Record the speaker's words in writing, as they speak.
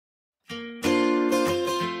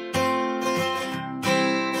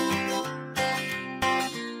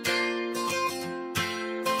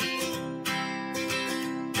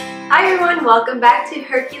Hi everyone, welcome back to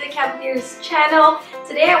Herky the Cavalier's channel.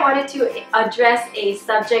 Today I wanted to address a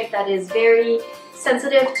subject that is very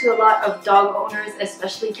sensitive to a lot of dog owners,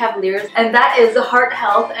 especially Cavaliers, and that is heart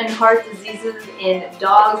health and heart diseases in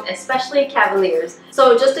dogs, especially Cavaliers.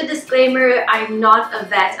 So just a disclaimer, I'm not a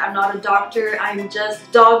vet, I'm not a doctor, I'm just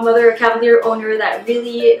a dog mother, Cavalier owner that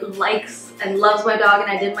really likes and loves my dog, and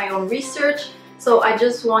I did my own research. So I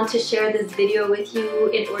just want to share this video with you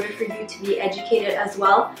in order for you to be educated as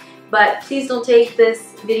well. But please don't take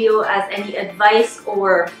this video as any advice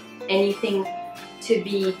or anything to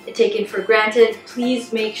be taken for granted.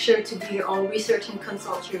 Please make sure to do your own research and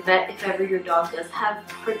consult your vet if ever your dog does have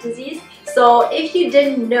heart disease. So if you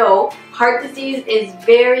didn't know, heart disease is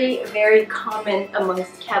very, very common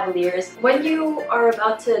amongst Cavaliers. When you are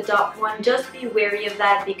about to adopt one, just be wary of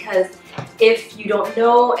that, because if you don't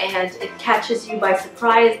know and it catches you by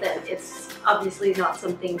surprise, then it's obviously not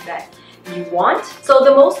something that you want. So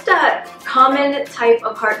the most common type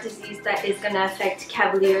of heart disease that is going to affect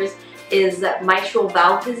Cavaliers is mitral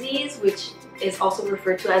valve disease, which is also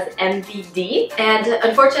referred to as MVD, and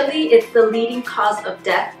unfortunately it's the leading cause of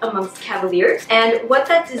death amongst Cavaliers. And what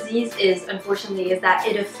that disease is, unfortunately, is that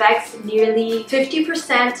it affects nearly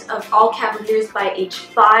 50% of all Cavaliers by age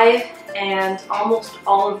 5 and almost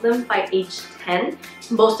all of them by age 10.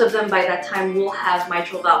 Most of them by that time will have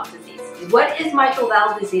mitral valve disease. What is mitral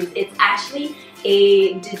valve disease? It's actually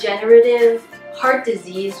a degenerative heart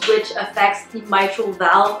disease which affects the mitral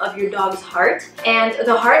valve of your dog's heart, and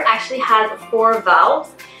the heart actually has 4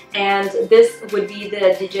 valves, and this would be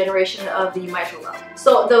the degeneration of the mitral valve.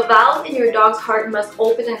 So the valve in your dog's heart must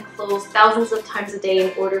open and close thousands of times a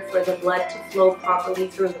day in order for the blood to flow properly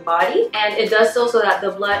through the body, and it does so that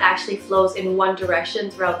the blood actually flows in one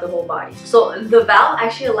direction throughout the whole body. So the valve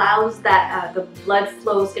actually allows that the blood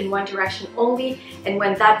flows in one direction only, and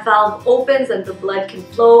when that valve opens, then the blood can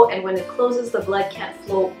flow, and when it closes, the blood can't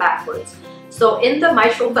flow backwards. So in the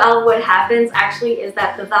mitral valve, what happens actually is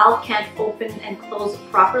that the valve can't open and close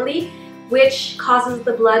properly, which causes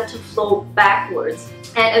the blood to flow backwards.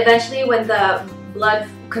 And eventually when the blood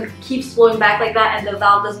keeps flowing back like that and the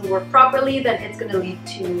valve doesn't work properly, then it's going to lead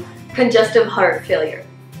to congestive heart failure.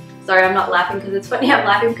 Sorry, I'm not laughing because it's funny, I'm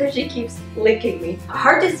laughing because she keeps licking me.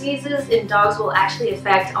 Heart diseases in dogs will actually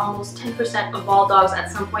affect almost 10% of all dogs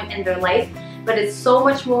at some point in their life, but it's so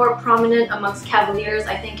much more prominent amongst Cavaliers.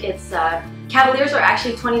 I think it's Cavaliers are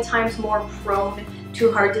actually 20 times more prone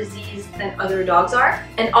to heart disease than other dogs are.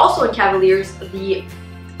 And also in Cavaliers, the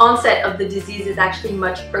onset of the disease is actually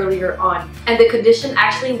much earlier on, and the condition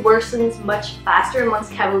actually worsens much faster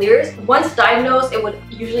amongst Cavaliers. Once diagnosed, it would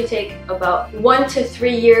usually take about 1 to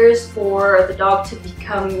 3 years for the dog to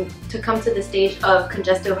come to the stage of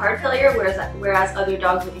congestive heart failure, whereas other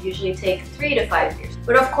dogs would usually take 3 to 5 years.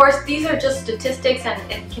 But of course, these are just statistics,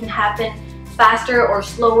 and it can happen faster or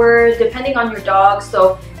slower depending on your dog,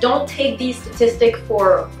 so don't take these statistics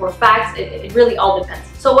for facts. It really all depends.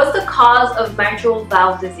 So what's the cause of mitral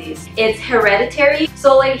valve disease? It's hereditary.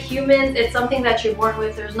 So like humans, it's something that you're born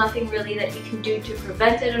with. There's nothing really that you can do to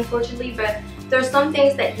prevent it, unfortunately, but there's some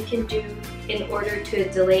things that you can do in order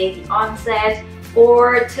to delay the onset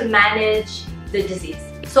or to manage the disease.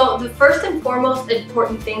 So the first and foremost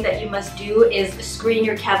important thing that you must do is screen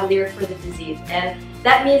your Cavalier for the disease, and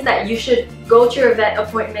that means that you should go to your vet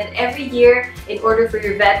appointment every year in order for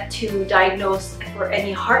your vet to diagnose for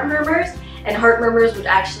any heart murmurs, and heart murmurs would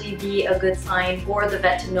actually be a good sign for the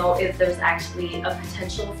vet to know if there's actually a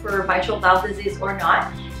potential for mitral valve disease or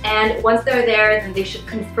not. And once they're there, then they should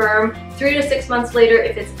confirm 3 to 6 months later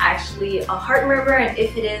if it's actually a heart murmur, and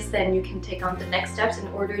if it is, then you can take on the next steps in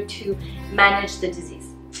order to manage the disease.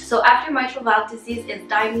 So after mitral valve disease is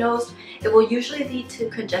diagnosed, it will usually lead to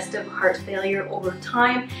congestive heart failure over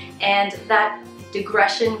time, and that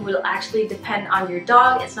digression will actually depend on your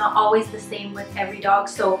dog. It's not always the same with every dog,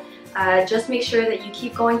 so just make sure that you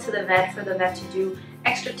keep going to the vet for the vet to do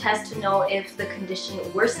extra tests to know if the condition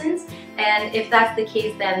worsens, and if that's the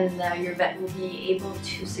case, then your vet will be able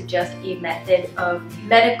to suggest a method of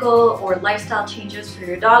medical or lifestyle changes for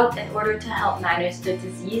your dog in order to help manage the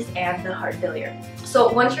disease and the heart failure.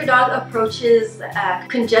 So once your dog approaches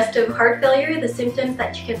congestive heart failure, the symptoms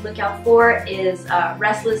that you can look out for is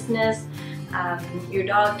restlessness. Your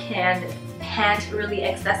dog can pant really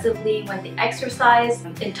excessively when they exercise,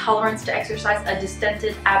 intolerance to exercise, a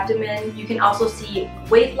distended abdomen. You can also see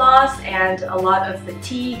weight loss and a lot of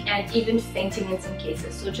fatigue and even fainting in some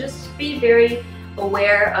cases. So just be very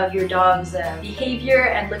aware of your dog's behavior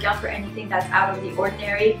and look out for anything that's out of the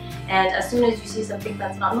ordinary. And as soon as you see something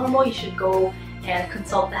that's not normal, you should go and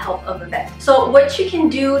consult the help of a vet. So what you can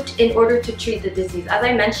do in order to treat the disease, as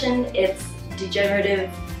I mentioned, it's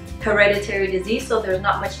degenerative hereditary disease, so there's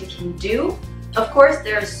not much you can do. Of course,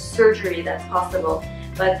 there's surgery that's possible,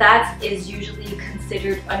 but that is usually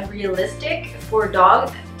considered unrealistic for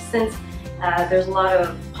dogs since there's a lot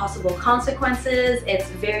of possible consequences, it's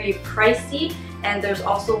very pricey, and there's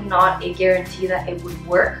also not a guarantee that it would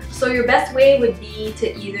work. So your best way would be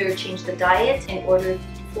to either change the diet in order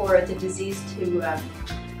for the disease to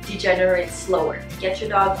degenerate slower. Get your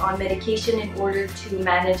dog on medication in order to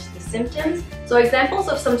manage the symptoms. So examples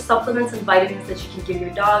of some supplements and vitamins that you can give your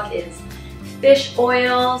dog is fish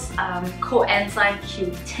oils, coenzyme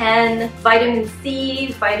Q10, vitamin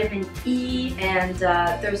C, vitamin E, and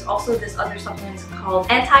there's also this other supplement called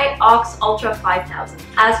Antiox Ultra 5000.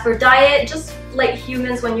 As for diet, just like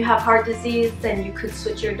humans, when you have heart disease, then you could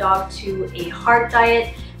switch your dog to a heart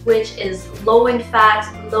diet, which is low in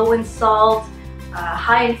fat, low in salt,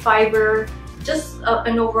 high in fiber, just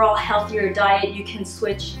an overall healthier diet. You can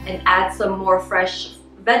switch and add some more fresh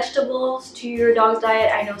vegetables to your dog's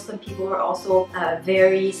diet. I know some people are also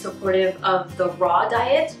very supportive of the raw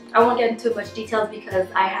diet. I won't get into much details because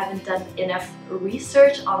I haven't done enough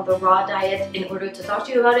research on the raw diet in order to talk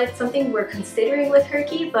to you about it. It's something we're considering with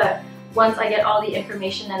Herky, but once I get all the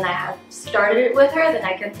information and I have started it with her, then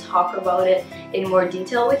I can talk about it in more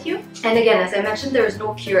detail with you. And again, as I mentioned, there is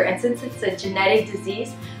no cure, and since it's a genetic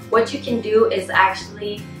disease, what you can do is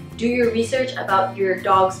actually do your research about your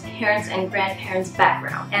dog's parents and grandparents'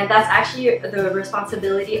 background. And that's actually the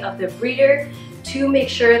responsibility of the breeder to make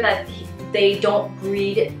sure that they don't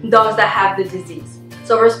breed dogs that have the disease.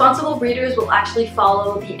 So responsible breeders will actually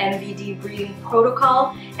follow the MVD breeding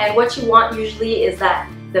protocol, and what you want usually is that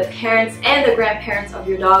the parents and the grandparents of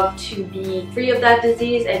your dog to be free of that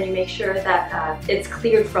disease, and you make sure that it's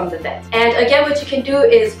cleared from the vet. And again, what you can do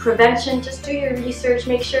is prevention. Just do your research,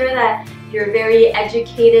 make sure that you're very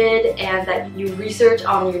educated and that you research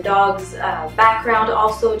on your dog's background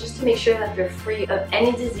also, just to make sure that they're free of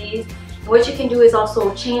any disease. And what you can do is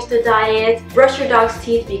also change the diet, brush your dog's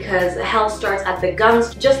teeth, because health starts at the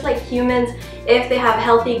gums. Just like humans, if they have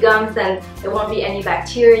healthy gums, then there won't be any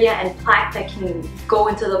bacteria and plaque that can go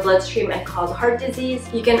into the bloodstream and cause heart disease.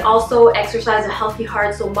 You can also exercise a healthy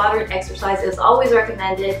heart, so moderate exercise is always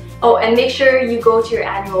recommended. Oh, and make sure you go to your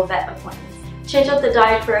annual vet appointments. Change up the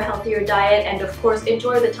diet for a healthier diet, and of course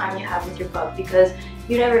enjoy the time you have with your pup, because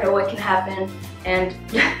you never know what can happen, and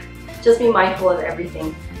just be mindful of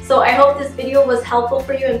everything. So I hope this video was helpful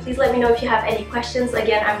for you, and please let me know if you have any questions.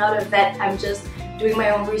 Again, I'm not a vet, I'm just doing my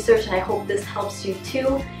own research, and I hope this helps you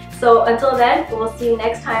too. So until then, we'll see you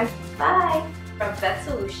next time. Bye! From Vet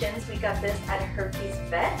Solutions, we got this at Herky's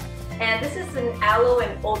Vet. And this is an aloe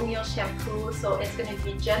and oatmeal shampoo, so it's going to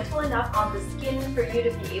be gentle enough on the skin for you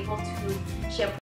to be able to shampoo